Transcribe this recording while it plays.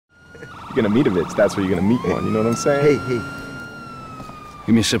You're gonna meet a bitch, that's where you're gonna meet one, you know what I'm saying? Hey.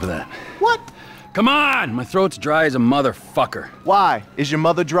 Give me a sip of that. What? Come on! My throat's dry as a motherfucker. Why? Is your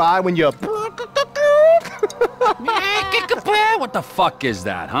mother dry when you're... What the fuck is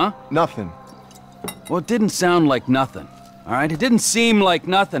that, huh? Nothing. Well, it didn't sound like nothing, all right? It didn't seem like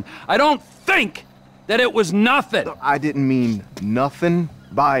nothing. I don't think that it was nothing. I didn't mean nothing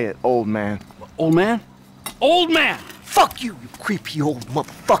by it, old man. Old man? Old man! Fuck you, you creepy old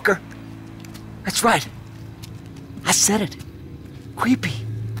motherfucker. That's right. I said it. Creepy.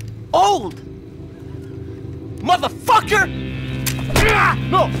 Old. Motherfucker!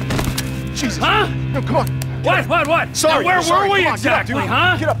 No! Jesus. Huh? No, come on. What? Sorry. Now, where were we Come on, exactly, get up, dude.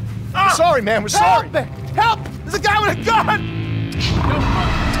 huh? Get up. Sorry, man. We're sorry. Help! Help! There's a guy with a gun!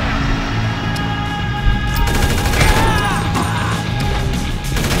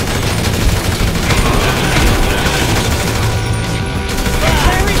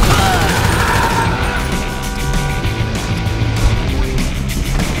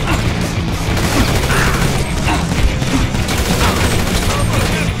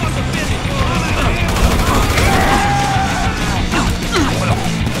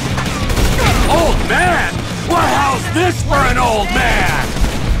 This for an old man!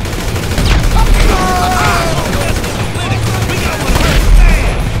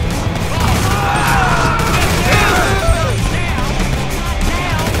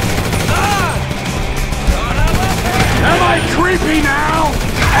 Am I creepy now?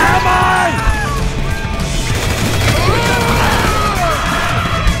 Am I?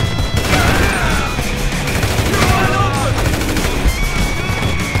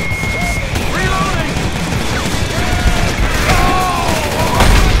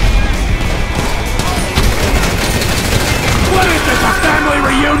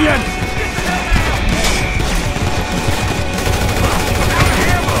 Reunion!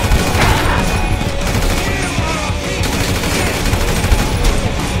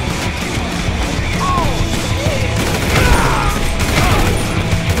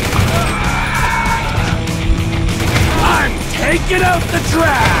 I'm taking out the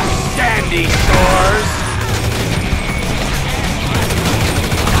trash, Sandy Shores!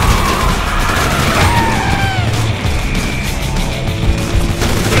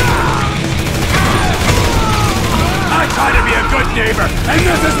 Try to be a good neighbor, and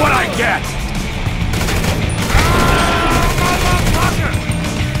this is what I get!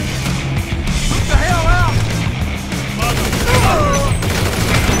 What the hell out?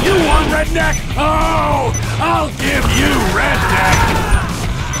 You want redneck? Oh, I'll give you redneck!